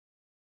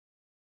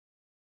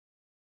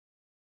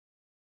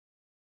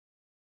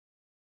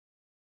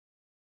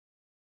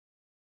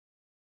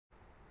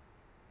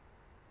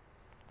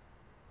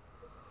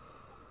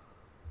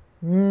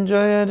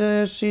Jaya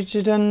Jaya Shri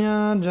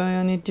Chaitanya,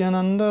 Jaya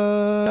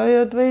Nityananda,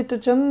 Jaya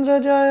Advaita Chandra,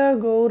 Jaya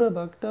Gaura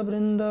Bhakta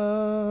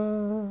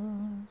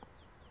Vrinda.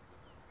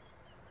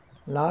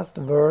 Last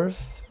verse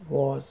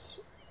was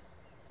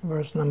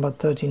verse number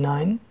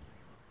 39.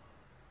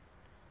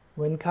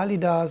 When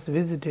Kalidas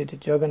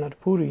visited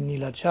Jagannath Puri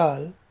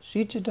Nilachal,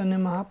 Sri Chaitanya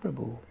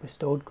Mahaprabhu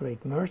bestowed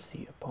great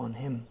mercy upon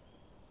him.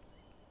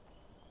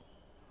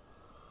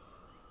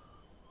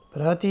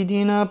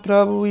 Pratidina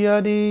Prabhu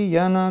Yadi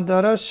Yana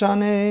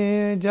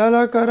Darashane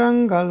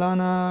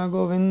Jalakarangalana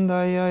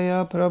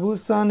Govindayaya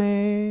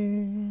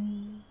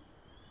Prabhusane.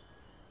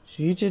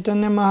 Sri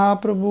Chaitanya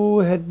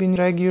Mahaprabhu had been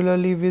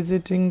regularly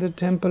visiting the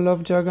temple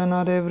of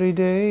Jagannath every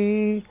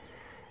day,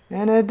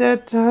 and at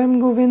that time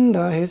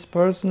Govinda, his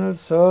personal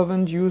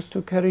servant, used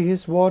to carry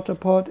his water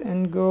pot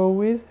and go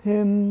with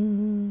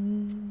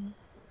him.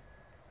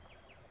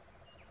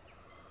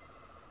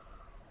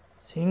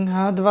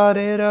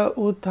 Singhadvarera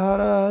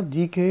Uttara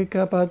Dike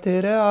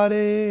Kapatere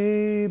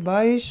Are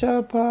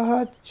Baisha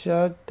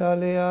Pahacha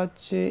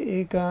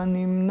Taleache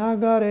Ekanim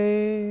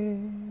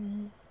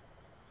Nagare.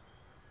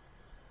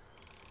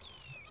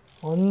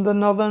 On the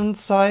northern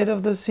side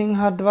of the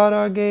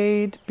Singhadvara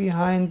gate,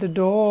 behind the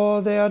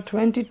door, there are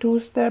 22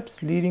 steps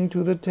leading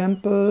to the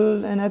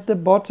temple, and at the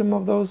bottom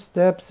of those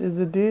steps is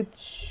a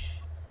ditch.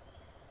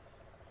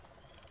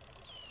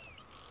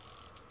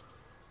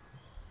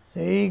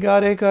 Sei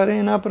gare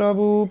karena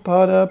Prabhu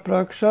pada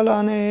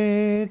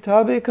prakshalane,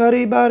 tabe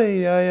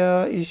karibare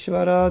yaya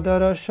Ishvara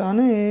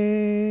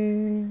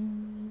darashane.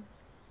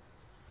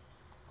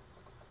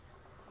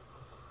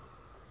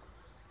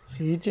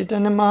 Sri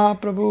Chaitanya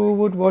Mahaprabhu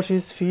would wash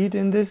his feet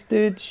in this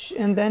ditch,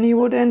 and then he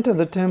would enter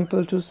the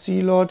temple to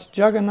see Lord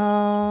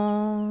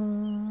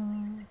Jagannath.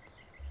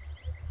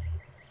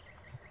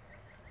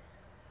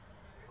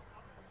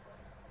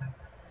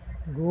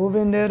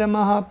 Govindera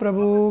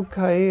Mahaprabhu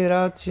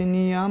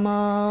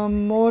Khairachiniyama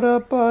Mora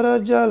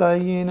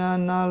Parajalayena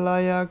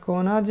Nalaya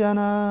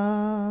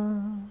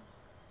Konajana.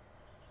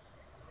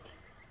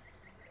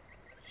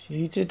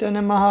 Sri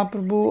Chaitanya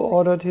Mahaprabhu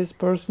ordered his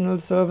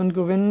personal servant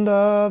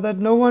Govinda that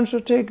no one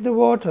should take the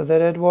water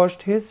that had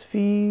washed his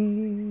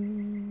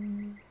feet.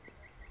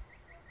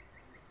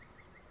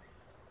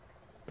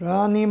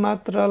 Prani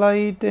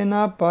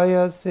matralaitena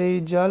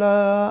payase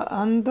jala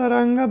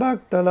antaranga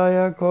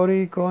bhaktalaya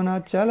kori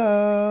kona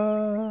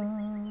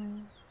chala.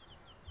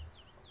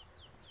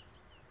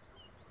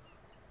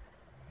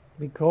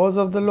 Because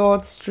of the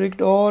Lord's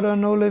strict order,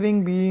 no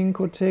living being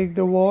could take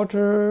the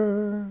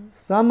water.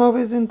 Some of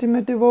his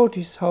intimate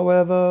devotees,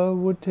 however,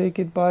 would take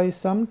it by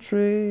some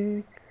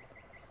trick.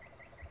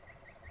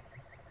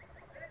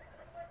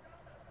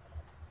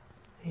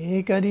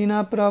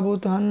 Ekadina Prabhu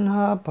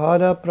Tanha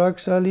Pada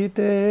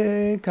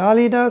Prakshalite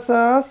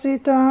Kalidasa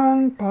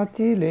Asitan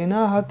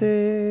Patilena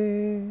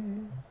Hate.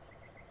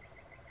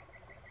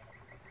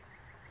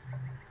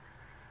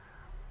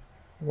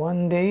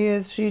 One day,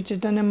 as Sri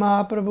Chaitanya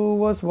Mahaprabhu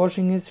was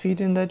washing his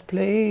feet in that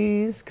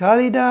place,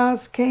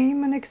 Kalidas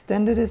came and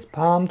extended his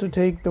palm to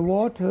take the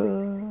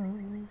water.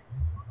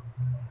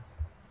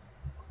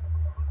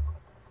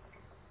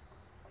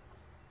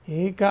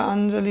 Eka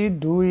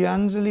Anjali, Dui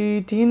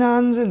Anjali, Tina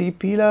Anjali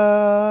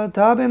Pila,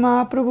 Tabe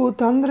Mahaprabhu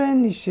Tandre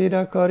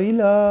Nisheda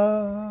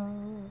Karila.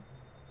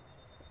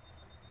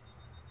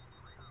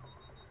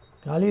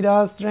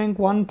 Kalidas drank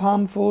one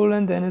palmful,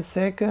 and then a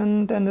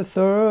second, and a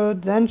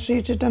third. Then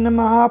Sri Chaitanya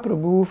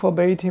Mahaprabhu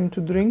forbade him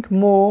to drink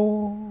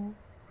more.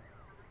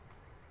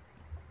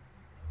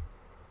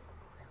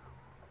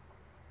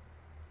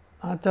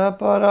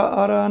 Atapara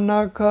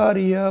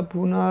aranakarya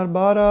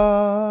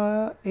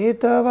punarbara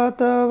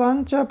etavata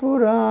vancha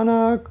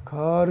purana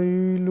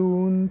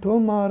karilun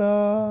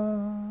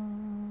tomara.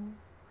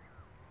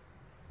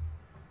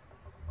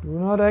 Do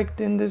not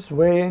act in this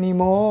way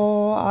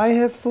anymore. I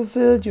have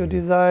fulfilled your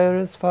desire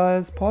as far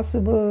as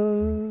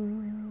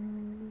possible.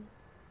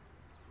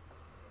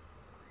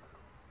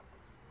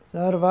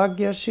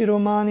 Sarvagya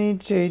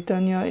Shiromani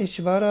Chaitanya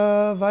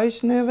Ishvara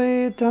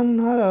Vaishnave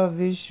Tanhara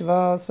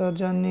Vishvasa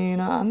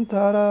Janena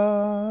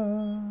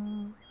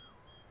Antara.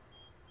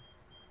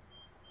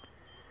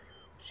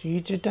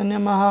 Sri Chaitanya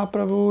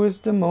Mahaprabhu is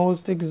the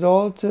most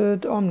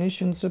exalted,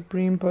 omniscient,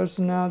 supreme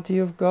personality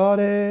of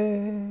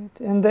Godhead,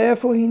 and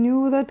therefore he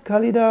knew that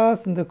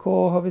Kalidas in the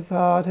core of his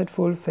heart had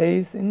full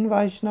faith in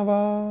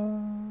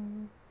Vaishnava.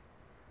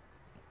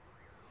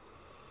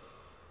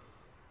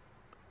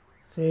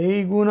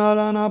 Sei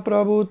Gunalana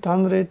Prabhu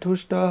Tandre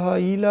Tushta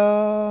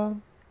Haila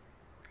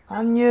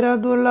Anyera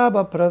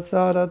Durlabha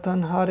Prasada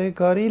Tanhare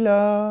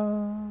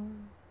Karila.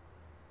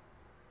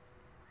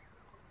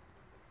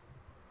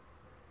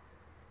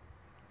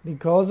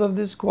 Because of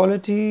this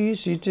quality,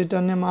 Sri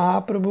Chaitanya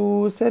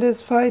Mahaprabhu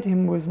satisfied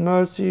him with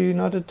mercy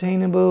not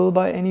attainable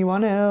by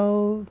anyone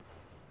else.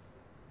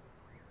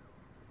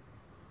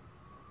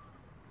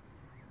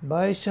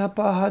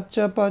 Vaishapa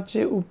Hacha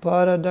Pache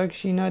Upara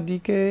Dakshina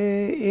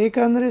Dike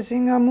Ekandre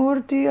Singha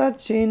Murti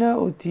Achena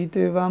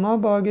Utite Vama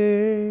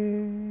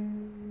Bhage.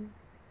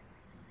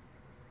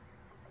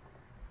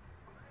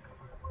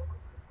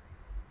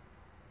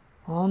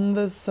 On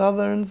the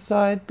southern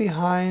side,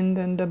 behind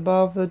and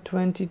above the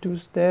 22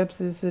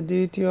 steps, is the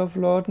deity of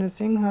Lord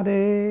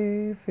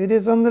Nrsimhadev. It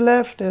is on the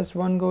left as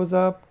one goes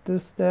up the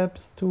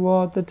steps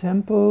toward the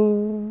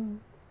temple.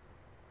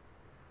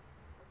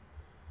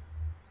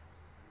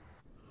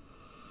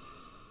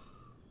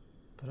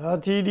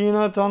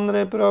 Pratidina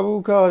Tandre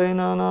Prabhu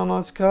Karena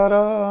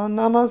Namaskara,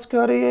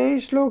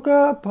 Namaskari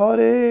Shloka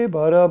Pare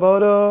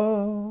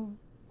Bara.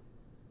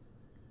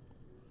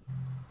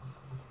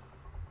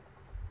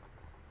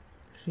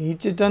 Sri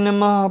Chaitanya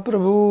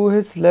Mahaprabhu,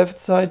 his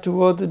left side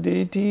toward the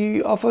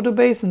deity, offered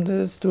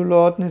obeisances to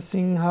Lord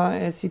Nrsimha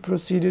as he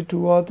proceeded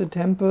toward the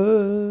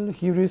temple.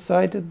 He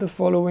recited the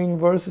following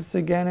verses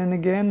again and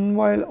again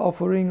while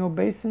offering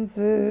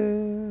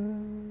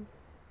obeisances.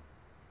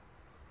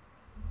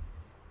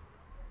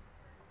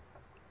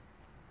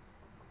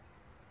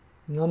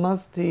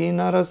 Namaste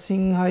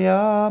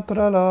Narasimhaya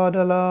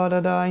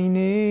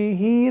Praladaladaine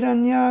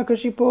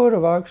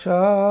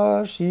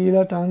Hiranyakashipurvaksha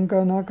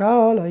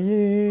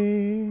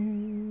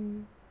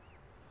Shilatankanakalaye.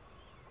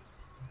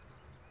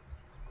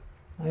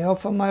 I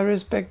offer my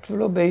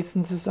respectful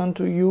obeisances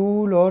unto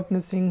you, Lord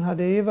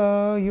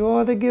Nrsimhadeva. You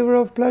are the giver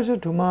of pleasure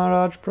to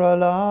Maharaj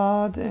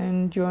Prahlad,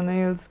 and your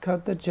nails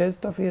cut the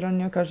chest of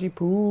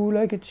Hiranyakashipu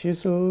like a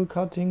chisel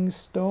cutting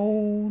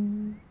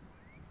stone.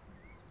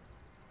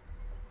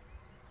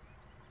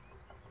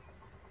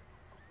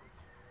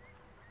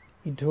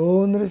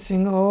 Ito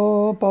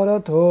Nrsimha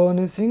Parato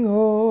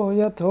Nrsimha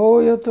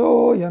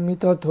Yato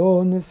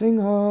Yamitato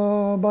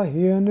Nrsimha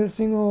Bahir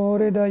Nrsimha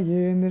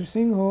Hridaye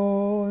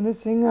Nrsimha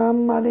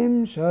Nrsimham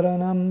Adim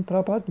Sharanam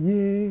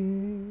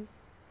Prapadye.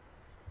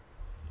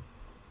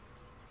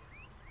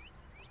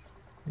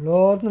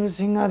 Lord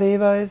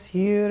Nrsimhadeva is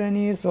here, and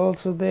he is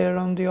also there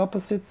on the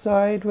opposite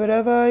side.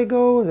 Wherever I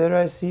go, there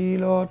I see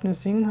Lord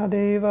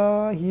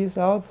Nrsimhadeva. He is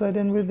outside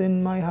and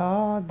within my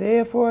heart.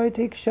 Therefore I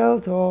take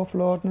shelter of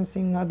Lord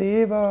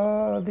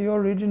Nrsimhadeva, the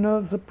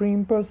original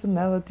Supreme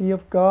Personality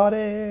of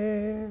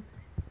Godhead.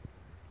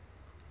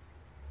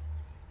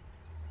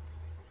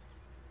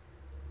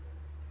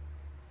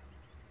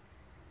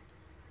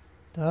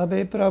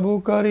 Tabe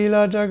Prabhu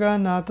Karila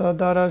Jagannatha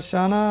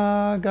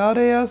Darashana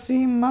Gare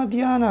Asim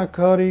Madhyana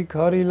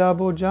Karila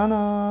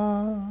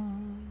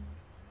Bojana.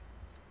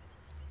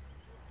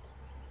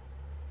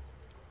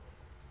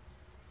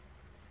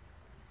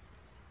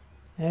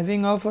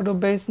 Having offered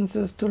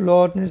obeisances to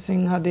Lord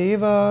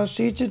Nrsimhadeva,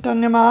 Sri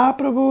Chaitanya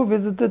Mahaprabhu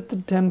visited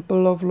the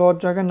temple of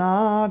Lord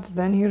Jagannath.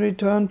 Then he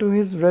returned to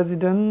his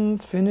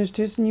residence, finished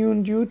his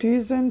noon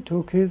duties, and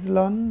took his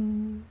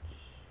lunch.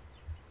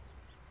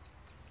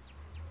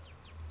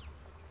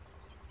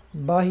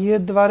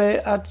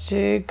 Bahyadvare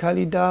Ache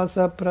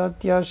Kalidasa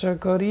Pratyasha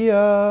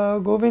Kariya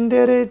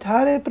Govindere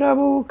Thare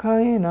Prabhu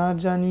Kaina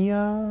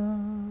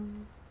Janiya.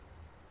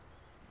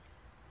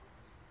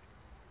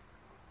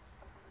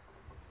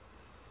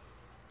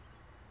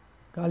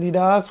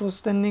 Kalidas was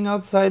standing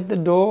outside the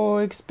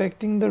door,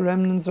 expecting the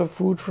remnants of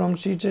food from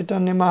Sri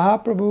Chaitanya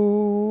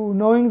Mahaprabhu.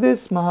 Knowing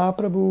this,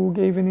 Mahaprabhu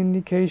gave an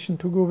indication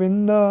to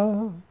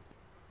Govinda.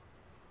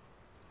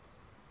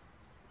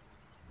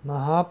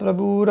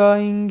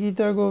 Mahaprabhura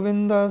ingita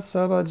Govinda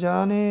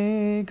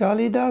sabajane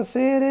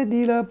Kalidasere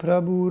dila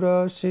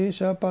Prabhura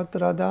shesha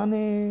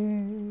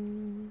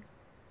patradane.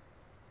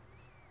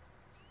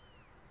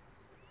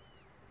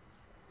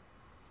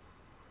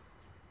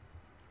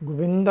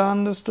 Govinda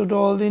understood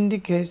all the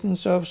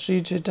indications of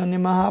Sri Chaitanya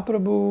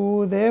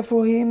Mahaprabhu.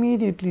 Therefore he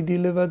immediately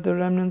delivered the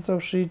remnants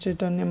of Sri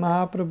Chaitanya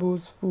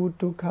Mahaprabhu's food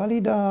to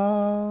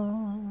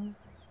Kalidas.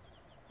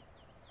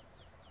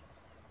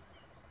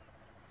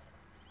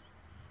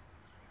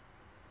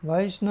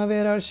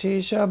 Vaishnavera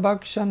Shesha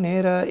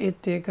Bhakshanera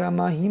Iteka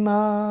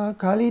Mahima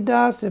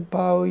Kalidase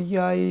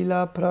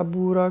A.I.L.E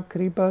Prabhura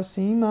Kripa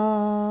Sima.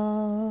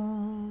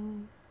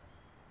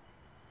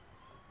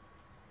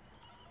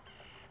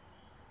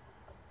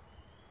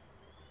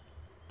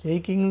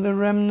 Taking the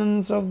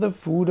remnants of the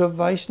food of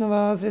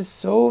Vaishnavas is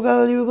so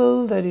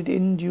valuable that it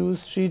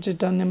induced Sri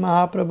Chaitanya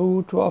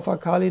Mahaprabhu to offer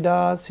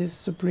Kalidas his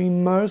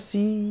supreme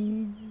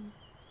mercy.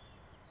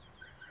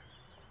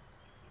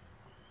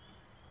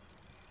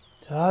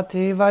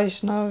 Tate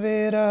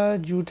Vaishnavera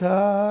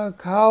Juta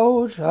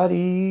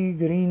Kaushari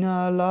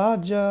Grina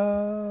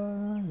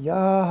Laja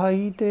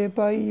Yahaite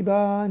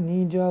Paiba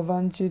Nija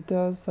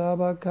Vanchita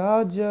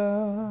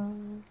Sabakaja.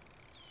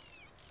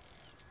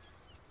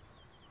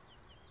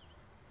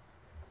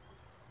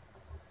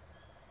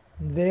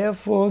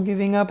 Therefore,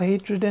 giving up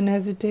hatred and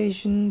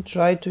hesitation,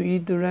 try to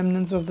eat the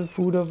remnants of the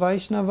food of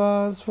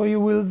Vaishnavas, for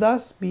you will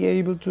thus be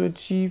able to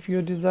achieve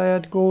your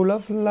desired goal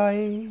of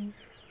life.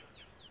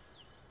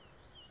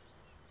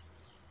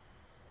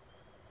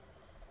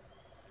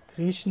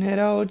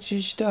 Krishnera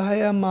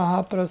Uchishtahaya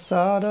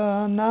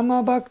Mahaprasada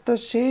Nama Bhakta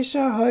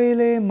Shesha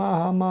Haile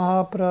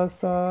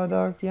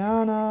Mahaprasada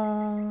Kyana.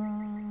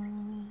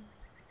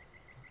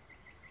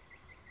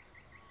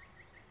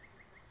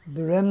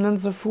 The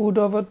remnants of food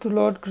offered to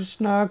Lord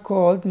Krishna are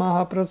called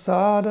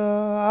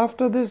Mahaprasada.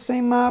 After this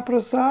same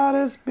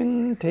Mahaprasada has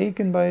been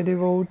taken by a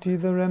devotee,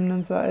 the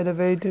remnants are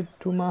elevated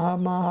to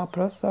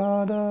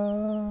Mahaprasada.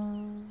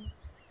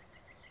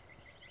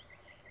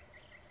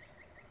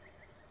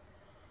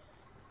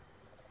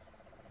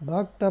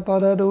 Bhakta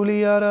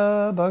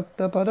Padaduliyara,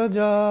 Bhakta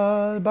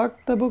Padajal,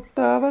 Bhakta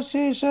Bhukta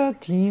Avashesha,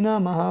 Tina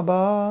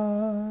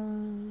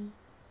Mahabal.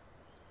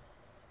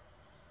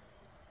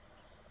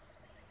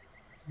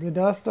 The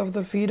dust of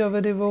the feet of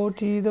a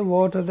devotee, the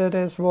water that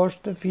has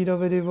washed the feet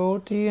of a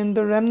devotee, and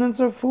the remnants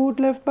of food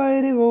left by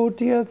a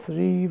devotee are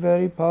three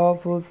very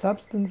powerful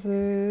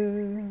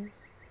substances.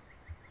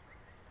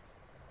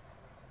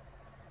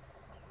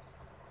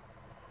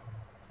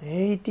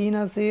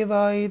 Eitina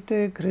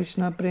Sevaite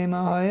Krishna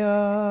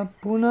Premahaya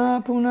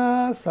Puna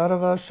Puna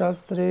Sarva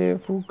Shastre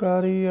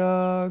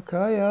Fukariya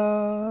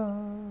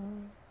Kaya.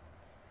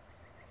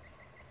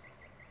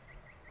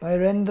 By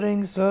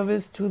rendering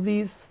service to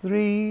these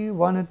three,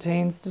 one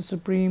attains the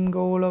supreme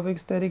goal of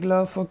ecstatic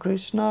love for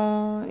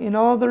Krishna. In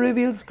all the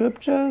revealed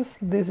scriptures,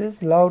 this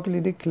is loudly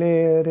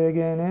declared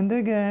again and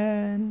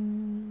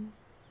again.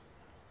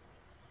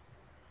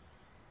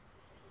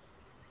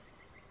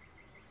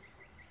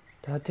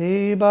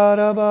 Tate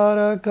bara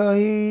bara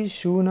kahi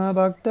shuna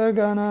bhakta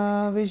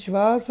gana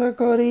vishvasa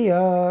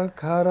kariya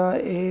kara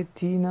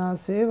etina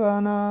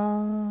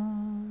sevana.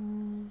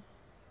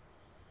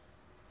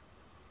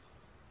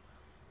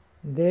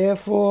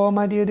 Therefore,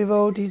 my dear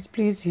devotees,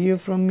 please hear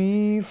from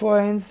me, for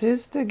I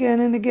insist again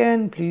and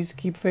again, please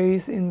keep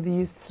faith in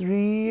these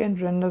three and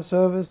render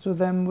service to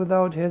them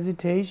without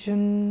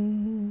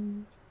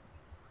hesitation.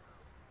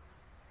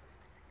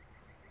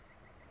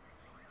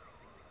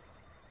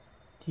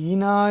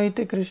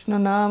 Tinaite Krishna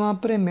Nama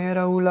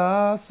Premera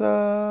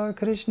Ulasa,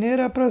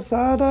 Krishnera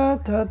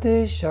Prasada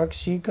Tate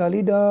Shakshi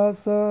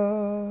Kalidasa.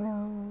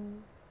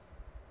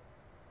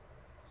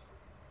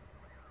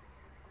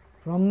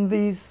 From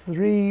these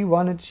three,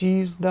 one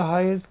achieves the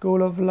highest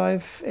goal of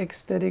life,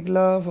 ecstatic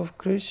love of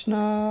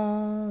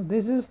Krishna.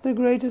 This is the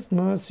greatest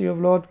mercy of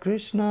Lord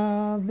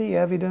Krishna. The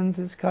evidence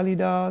is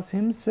Kalidas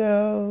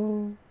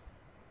himself.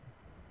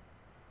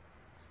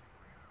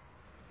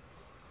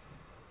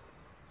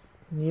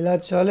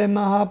 Nilachale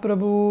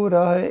Mahaprabhu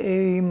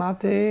Rahe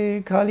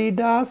Mate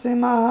Kalidase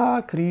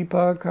Maha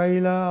Kripa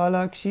Kaila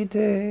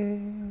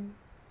Alakshite.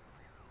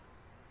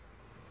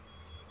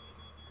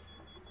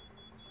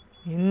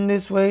 In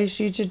this way,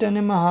 Sri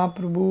Chaitanya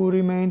Mahaprabhu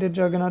remained at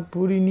Jagannath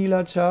Puri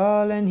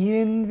Nilachal, and he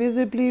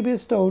invisibly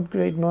bestowed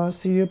great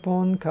mercy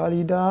upon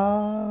Kalidas.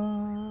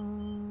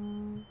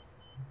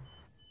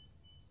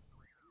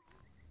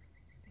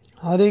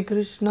 Hare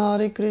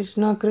Krishna,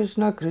 Krishna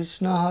Krishna,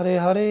 Hare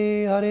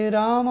Hare, Hare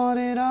Rama,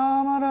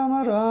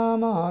 Rama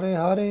Rama, Hare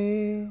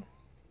Hare.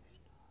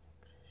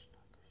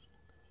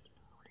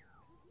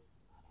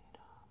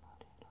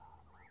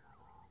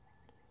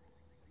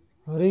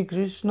 Hare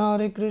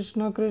Krishna,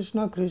 Krishna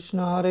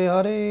Krishna, Hare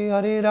Hare,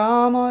 Hare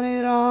Rama,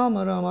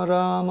 Rama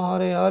Rama,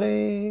 Hare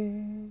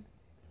Hare.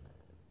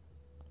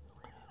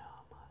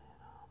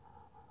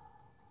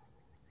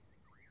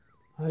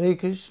 Hare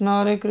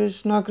Krishna,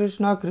 Krishna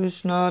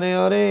Krishna, Hare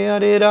Hare,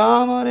 Hare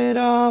Rama,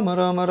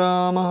 Rama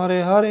Rama,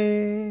 Hare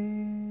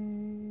Hare.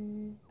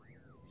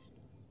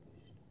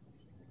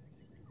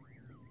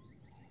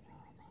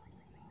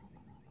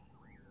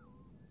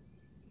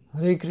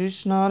 Hare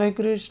Krishna,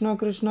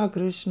 Krishna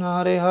Krishna,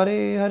 Hare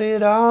Hare, Hare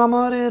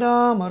Rama,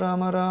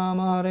 Rama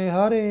Rama, Hare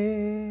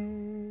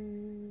Hare.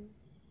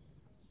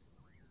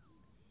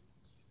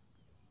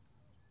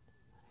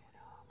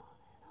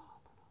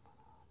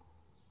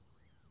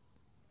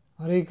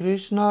 Hare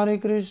Krishna,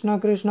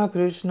 Krishna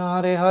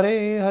Krishna, Hare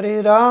Hare,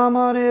 Hare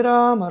Rama,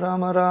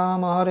 Rama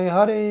Rama, Hare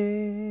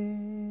Hare.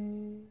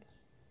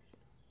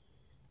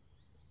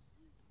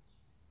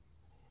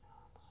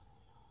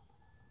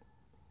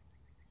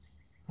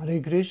 Hare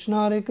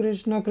Krishna,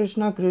 Krishna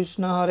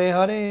Krishna, Hare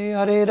Hare,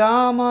 Hare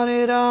Rama,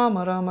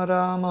 Rama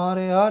Rama,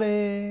 Hare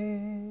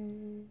Hare.